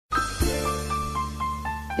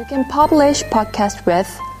You can publish podcast with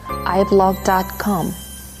iblog.com.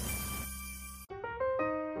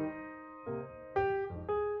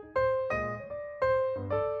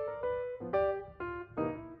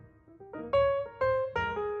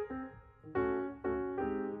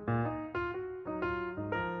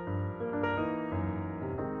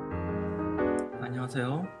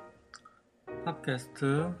 안녕하세요.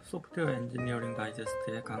 팟캐스트 소프트웨어 엔지니어링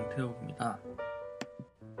다이제스트의 강태욱입니다.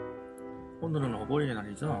 오늘은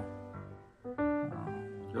어버이날이죠.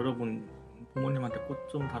 여러분 부모님한테 꽃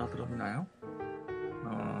좀 달아드렸나요?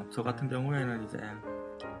 저 같은 경우에는 이제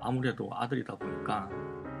아무래도 아들이다 보니까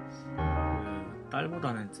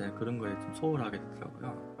딸보다는 이제 그런 거에 좀 소홀하게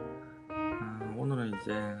되더라고요. 오늘은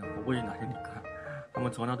이제 어버이날이니까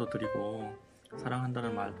한번 전화도 드리고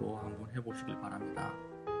사랑한다는 말도 한번 해보시길 바랍니다.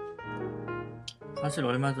 사실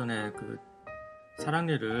얼마 전에 그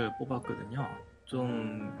사랑니를 뽑았거든요.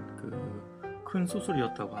 좀 큰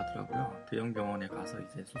수술이었다고 하더라고요. 대형 병원에 가서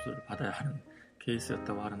이제 수술을 받아야 하는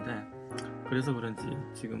케이스였다고 하는데, 그래서 그런지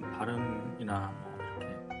지금 발음이나 뭐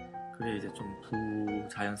이렇게 그게 이제 좀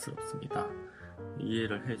부자연스럽습니다.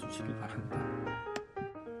 이해를 해주시길 바랍니다.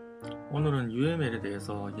 오늘은 UML에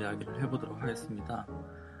대해서 이야기를 해보도록 하겠습니다.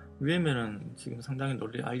 UML은 지금 상당히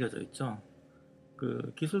널리 알려져 있죠.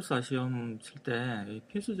 그 기술사 시험 칠 때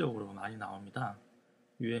필수적으로 많이 나옵니다.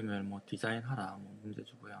 UML 뭐 디자인하라 뭐 문제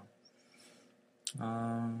주고요.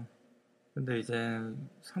 근데 이제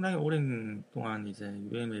상당히 오랜 동안 이제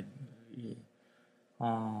UML이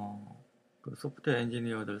그 소프트웨어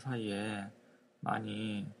엔지니어들 사이에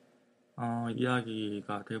많이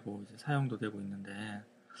이야기가 되고 이제 사용도 되고 있는데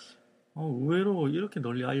의외로 이렇게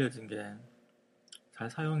널리 알려진 게 잘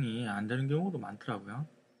사용이 안 되는 경우도 많더라고요.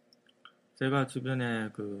 제가 주변에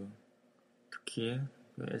특히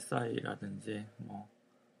SI라든지 뭐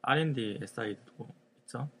R&D SI도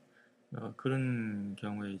있죠. 그런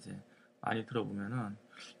경우에 이제 많이 들어보면은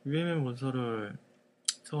UML 문서를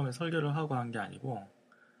처음에 설계를 하고 한 게 아니고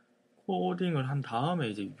코딩을 한 다음에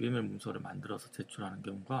이제 UML 문서를 만들어서 제출하는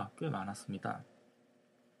경우가 꽤 많았습니다.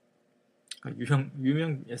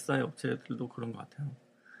 유명 SI 업체들도 그런 것 같아요.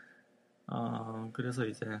 그래서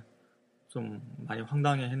이제 좀 많이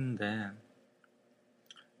황당해 했는데,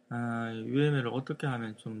 UML을 어떻게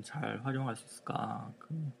하면 좀 잘 활용할 수 있을까?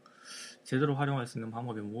 제대로 활용할 수 있는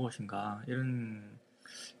방법이 무엇인가? 이런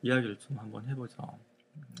이야기를 좀 한번 해보죠.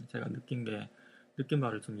 제가 느낀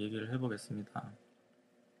바를 좀 얘기를 해보겠습니다.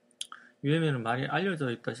 UML은 많이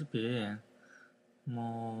알려져 있다시피,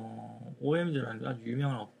 OMG라는 아주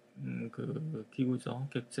유명한 기구죠.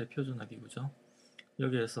 객체 표준화 기구죠.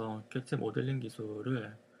 여기에서 객체 모델링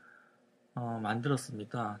기술을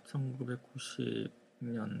만들었습니다.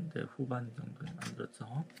 1990년대 후반 정도에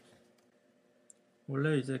만들었죠.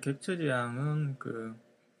 원래 이제 객체 지향은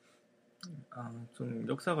좀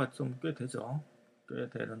역사가 좀 꽤 되죠. 꽤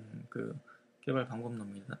되는 개발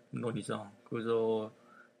방법론이죠. 구조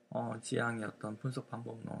지향의 어떤 분석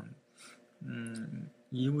방법론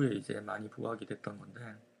이후에 이제 많이 부각이 됐던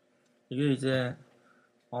건데, 이게 이제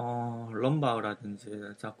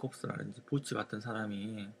럼바우라든지 자콥스라든지 부치 같은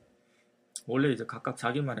사람이 원래 이제 각각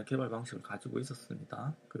자기만의 개발 방식을 가지고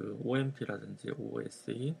있었습니다. OMP라든지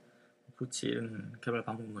OSE, 부치 이런 개발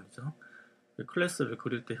방법론이죠. 클래스를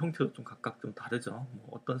그릴 때 형태도 좀 각각 좀 다르죠.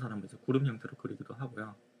 어떤 사람은 이제 구름 형태로 그리기도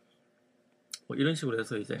하고요. 이런 식으로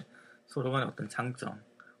해서 이제 서로 간의 어떤 장점,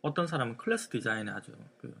 어떤 사람은 클래스 디자인에 아주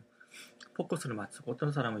포커스를 맞추고,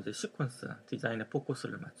 어떤 사람은 이제 시퀀스 디자인에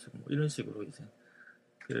포커스를 맞추고, 이런 식으로 이제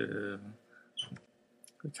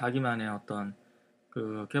자기만의 어떤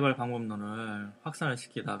개발 방법론을 확산을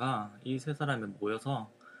시키다가 이 세 사람이 모여서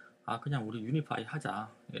그냥 우리 유니파이 하자,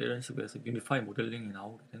 이런 식으로 해서 유니파이 모델링이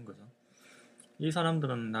나오게 된 거죠. 이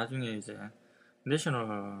사람들은 나중에 이제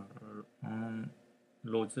내셔널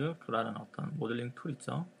로즈라는 어떤 모델링 툴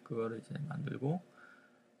있죠. 그거를 이제 만들고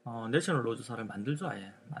내셔널 로즈사를 만들죠.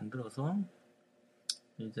 아예 만들어서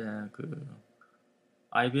이제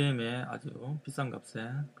IBM에 아주 비싼 값에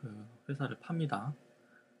회사를 팝니다.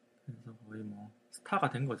 그래서 거의 스타가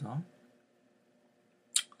된 거죠.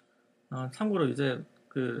 참고로 이제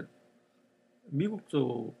미국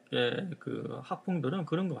쪽의 학풍들은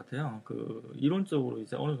그런 것 같아요. 이론적으로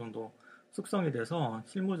이제 어느 정도 숙성이 돼서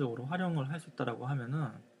실무적으로 활용을 할 수 있다라고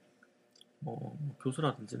하면은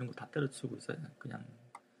교수라든지 이런 거 다 때려치우고 이제 그냥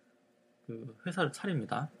회사를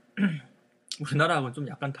차립니다. 우리나라하고는 좀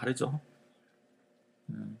약간 다르죠.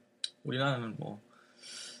 우리나라는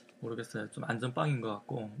모르겠어요. 좀 안전빵인 것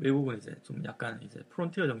같고, 외국은 이제 좀 약간 이제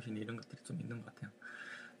프론티어 정신이 이런 것들이 좀 있는 것 같아요.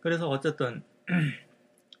 그래서 어쨌든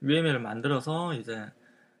UML을 만들어서 이제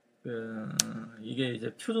이게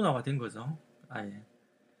이제 표준화가 된 거죠. 아예.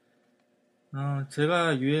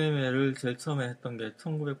 제가 UML을 제일 처음에 했던 게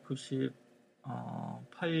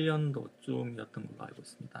 1998년도쯤이었던 걸로 알고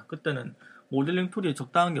있습니다. 그때는 모델링 툴이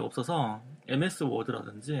적당한 게 없어서 MS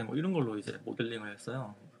워드라든지 뭐 이런 걸로 이제 모델링을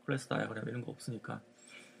했어요. 클래스 다이어그램 이런 거 없으니까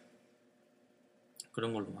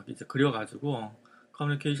그런 걸로 막 이제 그려가지고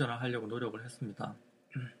커뮤니케이션을 하려고 노력을 했습니다.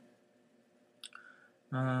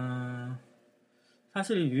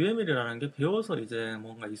 사실 이 UML이라는 게 배워서 이제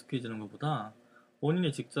뭔가 익숙해지는 것보다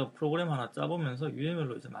본인이 직접 프로그램 하나 짜보면서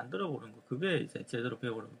UML로 이제 만들어 보는 거, 그게 이제 제대로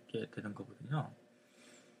배우게 되는 거거든요.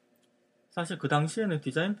 사실 그 당시에는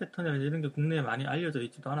디자인 패턴이나 이런 게 국내에 많이 알려져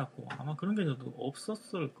있지도 않았고 아마 그런 개념도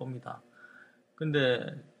없었을 겁니다.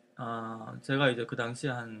 근데 제가 이제 그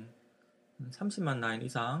당시에 한 30만 라인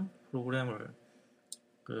이상 프로그램을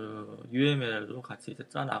그 UML로 같이 이제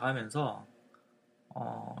짜 나가면서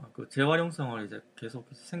그 재활용성을 이제 계속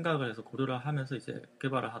생각을 해서 고려를 하면서 이제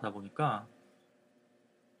개발을 하다 보니까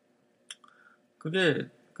그게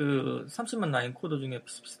그 30만 라인 코드 중에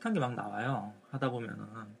비슷한 게 막 나와요. 하다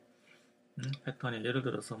보면은 패턴이 예를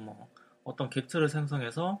들어서 뭐 어떤 객체를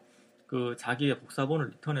생성해서 그 자기의 복사본을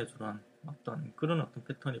리턴해주는 어떤 그런 어떤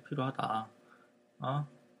패턴이 필요하다. 어?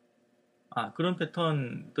 그런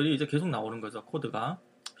패턴들이 이제 계속 나오는 거죠. 코드가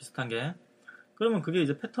비슷한 게. 그러면 그게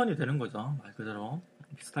이제 패턴이 되는 거죠. 말 그대로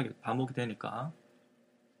비슷하게 반복이 되니까.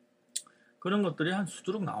 그런 것들이 한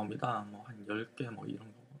수두룩 나옵니다. 뭐 한 10개 뭐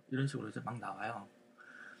이런 식으로 이제 막 나와요.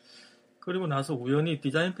 그리고 나서 우연히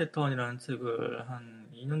디자인 패턴이라는 책을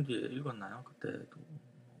한 2년 뒤에 읽었나요? 그때도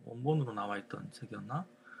원본으로 나와 있던 책이었나?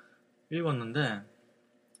 읽었는데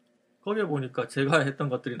거기에 보니까 제가 했던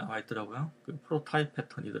것들이 나와 있더라고요. 그 프로타입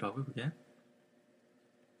패턴이더라고요, 그게.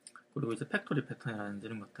 그리고 이제 팩토리 패턴이라든지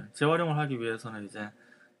이런 것들. 재활용을 하기 위해서는 이제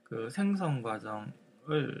그 생성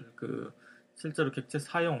과정을 그 실제로 객체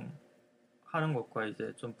사용하는 것과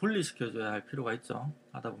이제 좀 분리시켜줘야 할 필요가 있죠.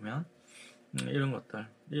 하다 보면. 이런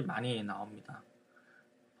것들이 많이 나옵니다.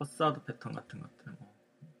 퍼사드 패턴 같은 것들. 뭐.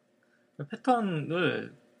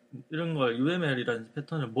 패턴을, 이런 걸 UML이라든지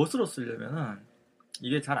패턴을 멋으로 쓰려면은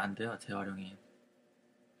이게 잘 안 돼요, 재활용이.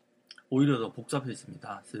 오히려 더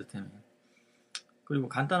복잡해집니다, 시스템이. 그리고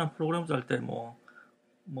간단한 프로그램 짤 때 뭐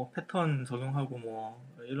패턴 적용하고 뭐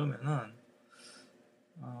이러면은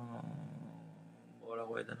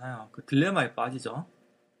뭐라고 해야 되나요? 그 딜레마에 빠지죠.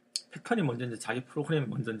 패턴이 먼저인지 자기 프로그램이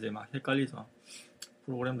먼저인지 막 헷갈리죠.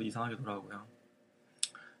 프로그램도 이상하게 돌아가고요.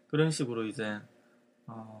 그런 식으로 이제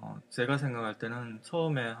제가 생각할 때는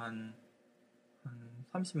처음에 한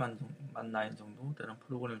 30만 라인 정도 되는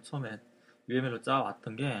프로그램을 처음에 UML로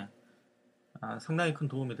짜왔던 게 상당히 큰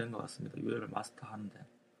도움이 된 것 같습니다. UML 마스터하는데.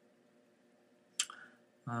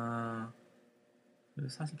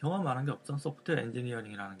 사실 경험 많은 게 없죠. 소프트웨어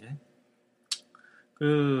엔지니어링이라는 게.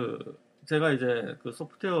 제가 이제 그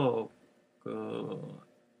소프트웨어 그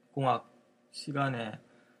공학 시간에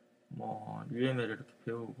뭐 UML을 이렇게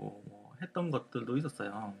배우고 뭐 했던 것들도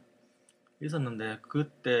있었는데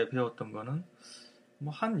그때 배웠던 거는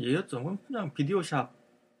뭐 한 예였죠. 그냥 비디오샵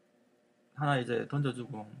하나 이제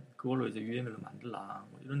던져주고 그걸로 이제 UML로 만들라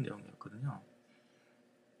뭐 이런 내용이었거든요.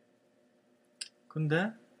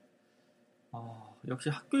 근데 역시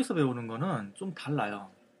학교에서 배우는 거는 좀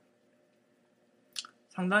달라요.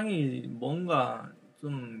 상당히 뭔가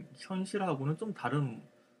좀 현실하고는 좀 다른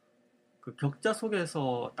그 격자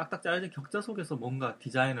속에서 딱딱 짜여진 격자 속에서 뭔가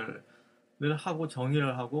디자인을 하고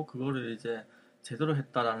정의를 하고 그거를 이제 제대로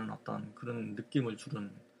했다라는 어떤 그런 느낌을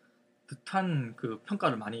주는 듯한 그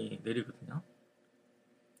평가를 많이 내리거든요.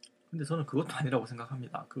 근데 저는 그것도 아니라고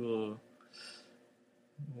생각합니다.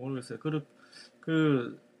 모르겠어요.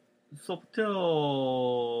 그 소프트웨어라는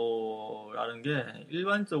게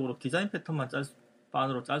일반적으로 디자인 패턴만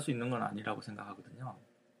반으로 짤 수 있는 건 아니라고 생각하거든요.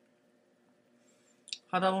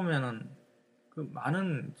 하다 보면은 그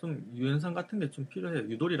많은 좀 유연성 같은 게 좀 필요해요.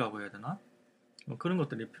 유도리라고 해야 되나? 그런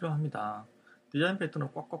것들이 필요합니다. 디자인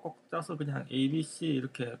패턴을 꽉꽉꽉 짜서 그냥 A, B, C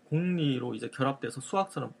이렇게 공리로 이제 결합돼서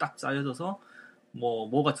수학처럼 딱 짜여져서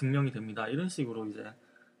뭐가 증명이 됩니다. 이런 식으로 이제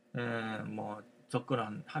뭐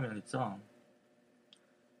접근을 하면 있죠.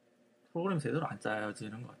 프로그램 제대로 안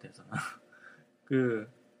짜여지는 것 같아요, 저는.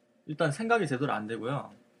 일단 생각이 제대로 안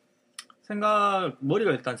되고요.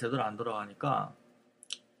 머리가 일단 제대로 안 돌아가니까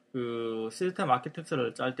그 시스템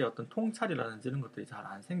아키텍처를 짤 때 어떤 통찰이라든지 이런 것들이 잘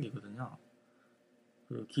안 생기거든요.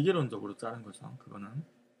 그 기계론적으로 짜는 거죠. 그거는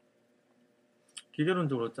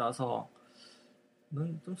기계론적으로 짜서는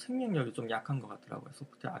좀 생명력이 좀 약한 것 같더라고요.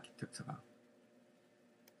 소프트웨어 아키텍처가.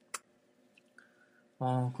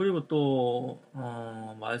 그리고 또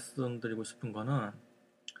말씀드리고 싶은 거는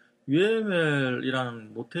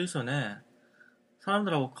UML이라는 노테이션에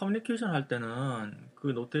사람들하고 커뮤니케이션 할 때는 그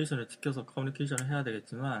노테이션을 지켜서 커뮤니케이션을 해야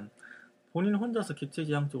되겠지만 본인 혼자서 객체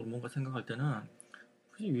지향적으로 뭔가 생각할 때는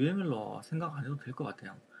굳이 UML로 생각 안 해도 될 것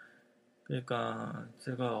같아요. 그러니까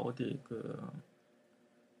제가 어디 그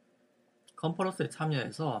컨퍼런스에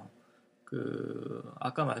참여해서 그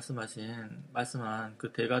아까 말씀한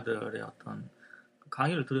그 대가들의 어떤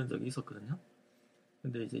강의를 들은 적이 있었거든요.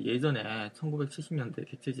 근데 이제 예전에 1970년대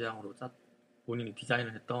객체 지향으로 본인이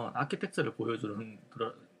디자인을 했던 아키텍처를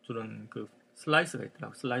주는 그 슬라이드가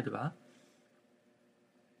있더라고요. 슬라이드가.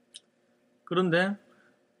 그런데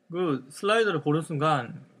그 슬라이드를 보는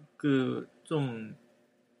순간 그 좀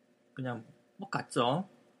그냥 뭐 같죠.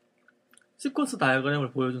 시퀀스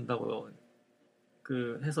다이어그램을 보여준다고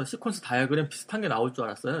그 해서 시퀀스 다이어그램 비슷한 게 나올 줄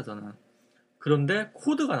알았어요, 저는. 그런데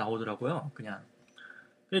코드가 나오더라고요, 그냥.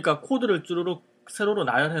 그러니까 코드를 쭈루룩 세로로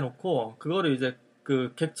나열해 놓고 그거를 이제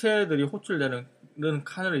그 객체들이 호출되는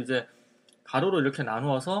칸을 이제 가로로 이렇게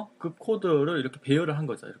나누어서 그 코드를 이렇게 배열을 한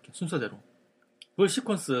거죠, 이렇게 순서대로. 그걸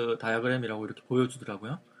시퀀스 다이어그램이라고 이렇게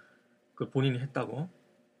보여주더라고요. 그 본인이 했다고.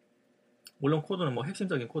 물론 코드는 뭐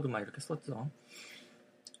핵심적인 코드만 이렇게 썼죠.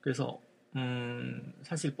 그래서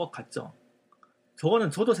사실 뻑 같죠. 저거는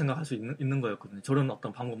저도 생각할 수 있는 거였거든요. 저런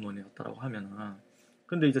어떤 방법론이었다라고 하면은.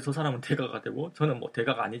 근데 이제 저 사람은 대가가 되고 저는 뭐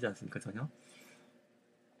대가가 아니지 않습니까, 전혀.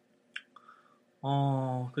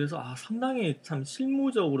 그래서 상당히 참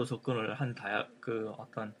실무적으로 접근을 한 그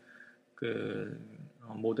어떤 그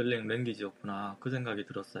모델링 랭귀지였구나 그 생각이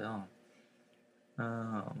들었어요.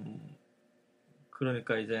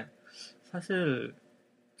 그러니까 이제 사실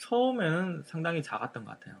처음에는 상당히 작았던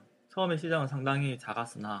것 같아요. 처음에 시장은 상당히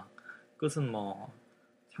작았으나 끝은 뭐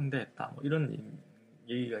상대했다 뭐 이런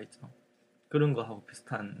얘기가 있죠. 그런 거하고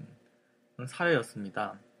비슷한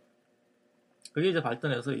사례였습니다. 그게 이제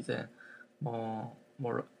발전해서 이제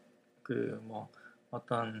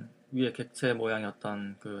어떤 위에 객체 모양의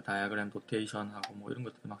어떤 그 다이어그램 노테이션하고 뭐 이런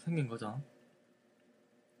것들이 막 생긴 거죠.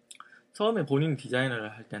 처음에 본인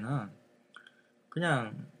디자인을 할 때는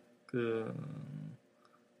그냥 그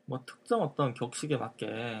뭐 특정 어떤 격식에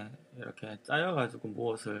맞게 이렇게 짜여가지고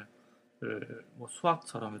무엇을 뭐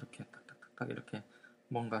수학처럼 이렇게 탁탁탁탁 이렇게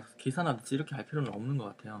뭔가 계산하듯이 이렇게 할 필요는 없는 것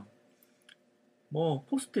같아요. 뭐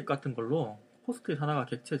포스트잇 같은 걸로 포스트잇 하나가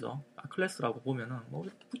객체죠. 클래스라고 보면은 뭐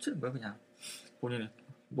이렇게 붙이는 거예요, 그냥. 본인이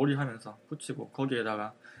놀이하면서 붙이고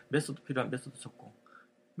거기에다가 메소드 필요한 메소드 적고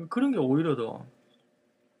그런 게 오히려 더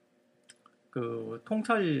그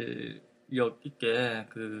통찰력 있게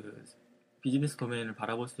그 비즈니스 도메인을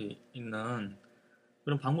바라볼 수 있는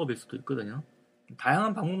그런 방법일 수도 있거든요.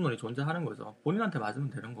 다양한 방법론이 존재하는 거죠. 본인한테 맞으면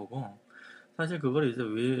되는 거고 사실 그걸 이제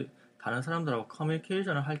왜 다른 사람들하고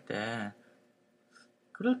커뮤니케이션을 할 때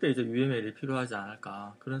그럴 때 이제 UML이 필요하지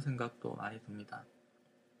않을까 그런 생각도 많이 듭니다.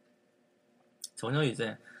 전혀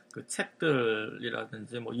이제 그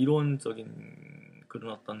책들이라든지 뭐 이론적인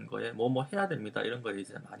그런 어떤 거에 뭐 해야 됩니다 이런 거에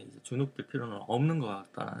이제 많이 이제 주눅들 필요는 없는 것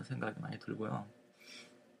같다는 생각이 많이 들고요.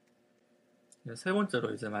 세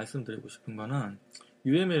번째로 이제 말씀드리고 싶은 거는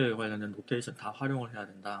UML 관련된 노테이션 다 활용을 해야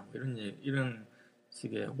된다 뭐 이런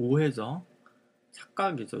식의 오해죠.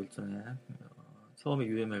 착각이죠 일종의. 처음에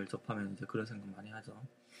UML 접하면 이제 그런 생각 많이 하죠.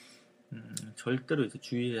 절대로 이제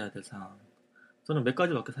주의해야 될 상황. 저는 몇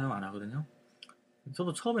가지밖에 사용 안 하거든요.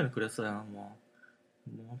 저도 처음에는 그랬어요. 뭐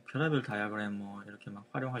별의별 다이어그램 뭐 이렇게 막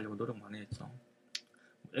활용하려고 노력 많이 했죠.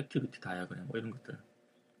 액티비티 다이어그램 뭐 이런 것들.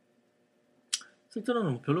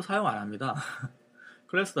 실제로는 뭐 별로 사용 안 합니다.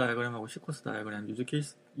 클래스 다이어그램하고 시퀀스 다이어그램, 유즈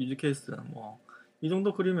케이스 뭐 이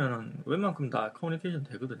정도 그리면은 웬만큼 다 커뮤니케이션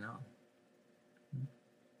되거든요.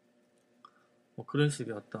 뭐 그런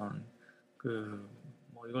식의 어떤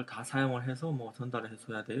뭐 이걸 다 사용을 해서 뭐 전달을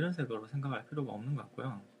해줘야 돼 이런 식으로 생각할 필요가 없는 것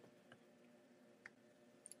같고요.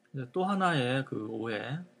 이제 또 하나의 그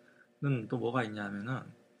오해는 또 뭐가 있냐면은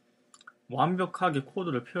완벽하게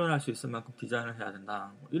코드를 표현할 수 있을 만큼 디자인을 해야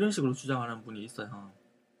된다 뭐 이런 식으로 주장하는 분이 있어요.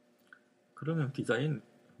 그러면 디자인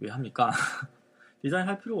왜 합니까? 디자인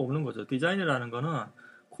할 필요가 없는 거죠. 디자인이라는 거는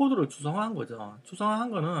코드를 추상화한 거죠.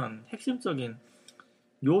 추상화한 거는 핵심적인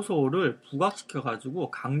요소를 부각시켜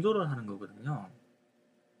가지고 강조를 하는 거거든요.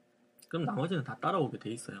 그럼 나머지는 다 따라오게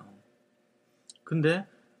돼 있어요. 근데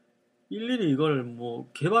일일이 이걸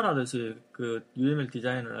뭐 개발하듯이 그 UML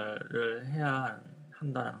디자인을 해야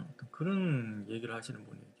한다는 그런 얘기를 하시는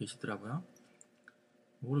분이 계시더라고요.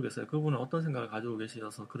 모르겠어요. 그분은 어떤 생각을 가지고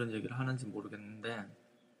계셔서 그런 얘기를 하는지 모르겠는데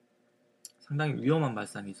상당히 위험한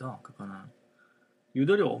발상이죠. 그거는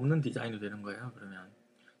유도리 없는 디자인이 되는 거예요. 그러면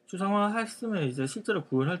추상화 했으면 이제 실제로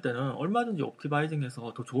구현할 때는 얼마든지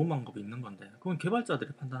옵티마이징해서 더 좋은 방법이 있는 건데 그건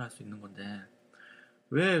개발자들이 판단할 수 있는 건데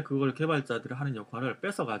왜 그걸 개발자들이 하는 역할을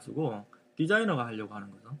뺏어가지고 디자이너가 하려고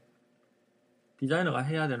하는 거죠. 디자이너가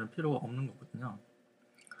해야 되는 필요가 없는 거거든요.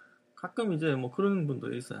 가끔 이제 뭐 그런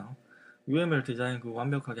분도 있어요. UML 디자인 그거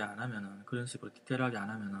완벽하게 안 하면은, 그런 식으로 디테일하게 안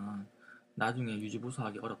하면은 나중에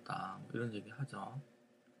유지보수하기 어렵다, 뭐 이런 얘기 하죠.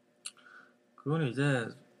 그거는 이제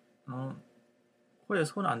코에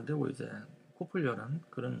손 안 대고 이제 코 풀려는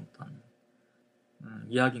그런 어떤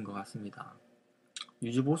이야기인 것 같습니다.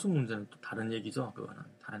 유지보수 문제는 또 다른 얘기죠. 그거는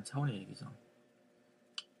다른 차원의 얘기죠.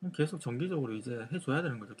 계속 정기적으로 이제 해줘야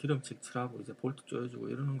되는 거죠. 기름칠 칠하고 이제 볼트 조여주고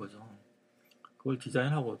이러는 거죠. 그걸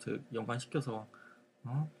디자인하고 연관시켜서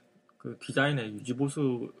그 디자인의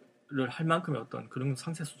유지보수를 할 만큼의 어떤 그런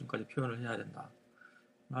상세 수준까지 표현을 해야 된다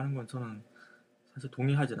라는 건 저는 사실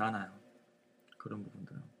동의하진 않아요. 그런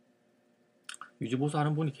부분들은 유지보수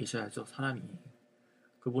하는 분이 계셔야죠. 사람이,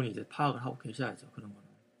 그분이 이제 파악을 하고 계셔야죠. 그런 거는.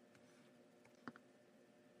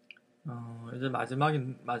 이제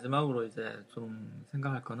마지막으로 이제 좀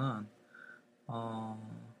생각할 거는,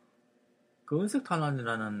 그 은색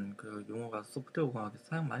탄환이라는 그 용어가 소프트웨어 공학에서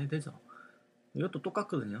사용 많이 되죠. 이것도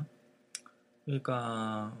똑같거든요.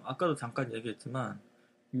 그러니까, 아까도 잠깐 얘기했지만,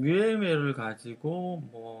 UML을 가지고,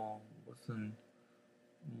 무슨,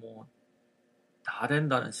 다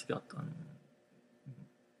된다는 식의 어떤,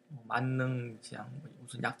 만능지향,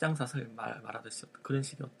 무슨 약장사설 말하듯이 어떤 그런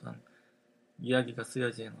식의 어떤 이야기가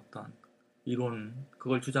쓰여진 어떤 이론,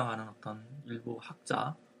 그걸 주장하는 어떤 일부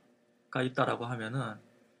학자가 있다라고 하면은,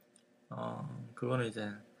 그거는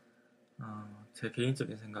이제, 제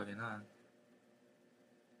개인적인 생각에는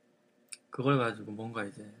그걸 가지고 뭔가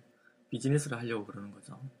이제 비즈니스를 하려고 그러는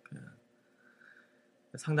거죠.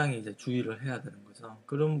 상당히 이제 주의를 해야 되는 거죠.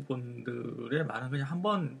 그런 분들의 말은 그냥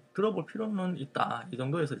한번 들어볼 필요는 있다. 이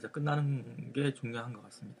정도에서 이제 끝나는 게 중요한 것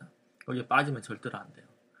같습니다. 거기에 빠지면 절대로 안 돼요.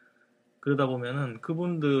 그러다 보면은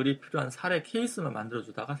그분들이 필요한 사례 케이스만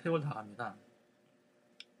만들어주다가 세월 다 갑니다.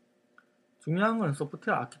 중요한 건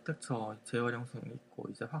소프트웨어 아키텍처 재활용성 있고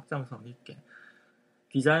이제 확장성 있게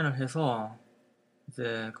디자인을 해서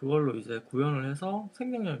이제 그걸로 이제 구현을 해서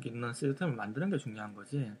생명력 있는 시스템을 만드는 게 중요한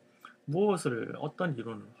거지, 무엇을 어떤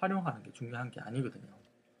이론을 활용하는 게 중요한 게 아니거든요.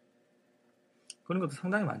 그런 것도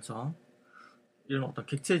상당히 많죠. 이런 어떤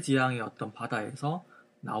객체지향의 어떤 바다에서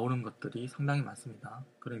나오는 것들이 상당히 많습니다.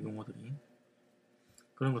 그런 용어들이.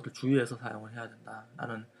 그런 것들 주의해서 사용을 해야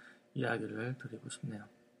된다라는 이야기를 드리고 싶네요.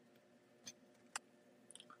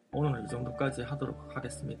 오늘은 이 정도까지 하도록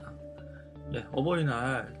하겠습니다. 예,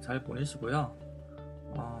 어버이날 잘 보내시고요.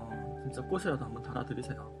 진짜 꽃이라도 한번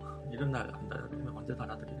달아드리세요. 이런 날 안 달아드리면 언제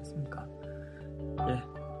달아드리겠습니까? 예,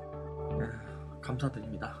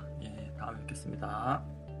 감사드립니다. 예, 다음에 뵙겠습니다.